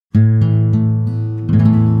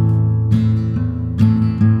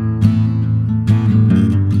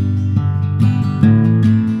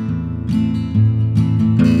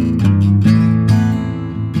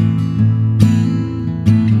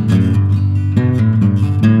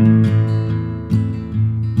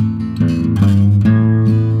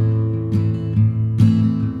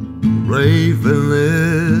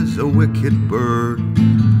wicked bird.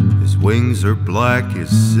 His wings are black as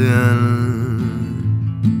sin.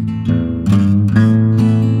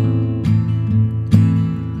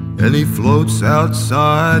 And he floats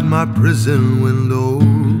outside my prison window,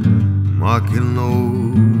 mocking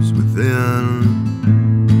those within.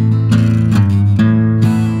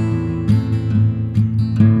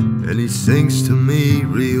 And he sings to me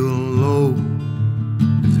real low,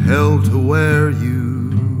 it's hell to where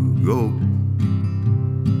you go.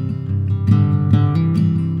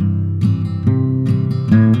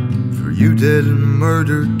 For you didn't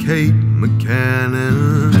murder Kate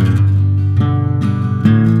McCannon.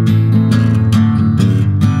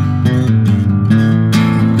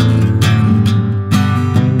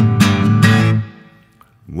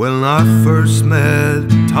 When I first met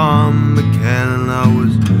Tom McCannon, I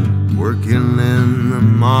was working in the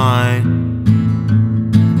mine.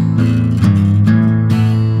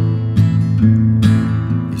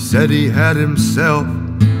 He said he had himself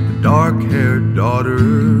a dark-haired daughter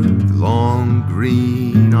with long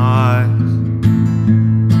green eyes.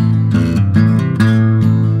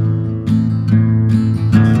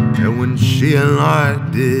 And when she and I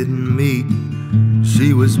did meet,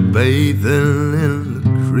 she was bathing in the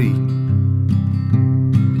creek.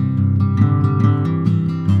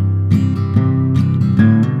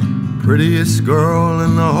 Prettiest girl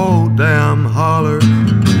in the whole damn holler,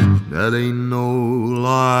 that ain't no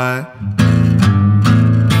lie.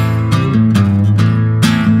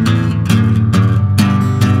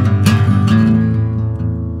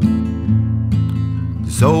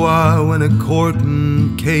 So I went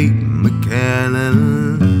a-courtin' Kate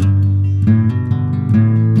McCannon.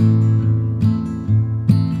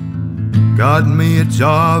 Got me a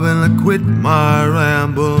job and I quit my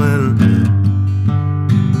rambling.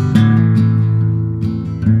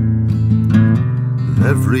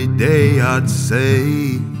 Every day I'd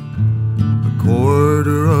save a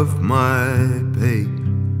quarter of my pay.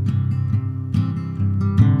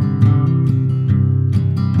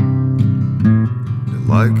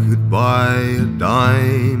 Till I could buy a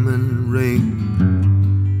diamond ring.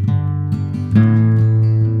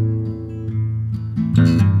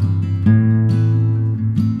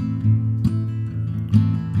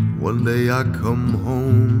 One day I come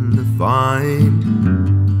home to find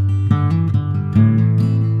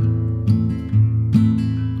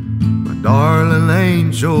my darling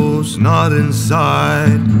angel's not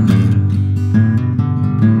inside.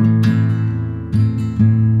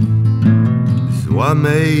 So I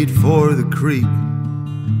made for the creek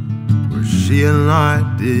where she and I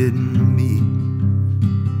didn't meet.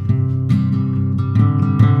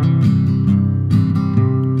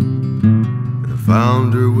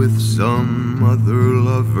 Found her with some other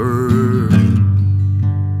lover.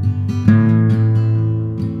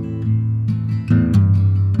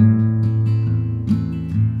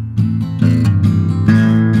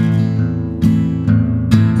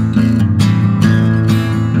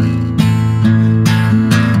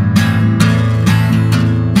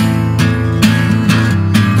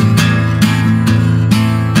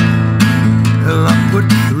 And I put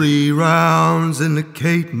 3 rounds into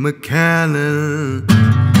Kate McCannon.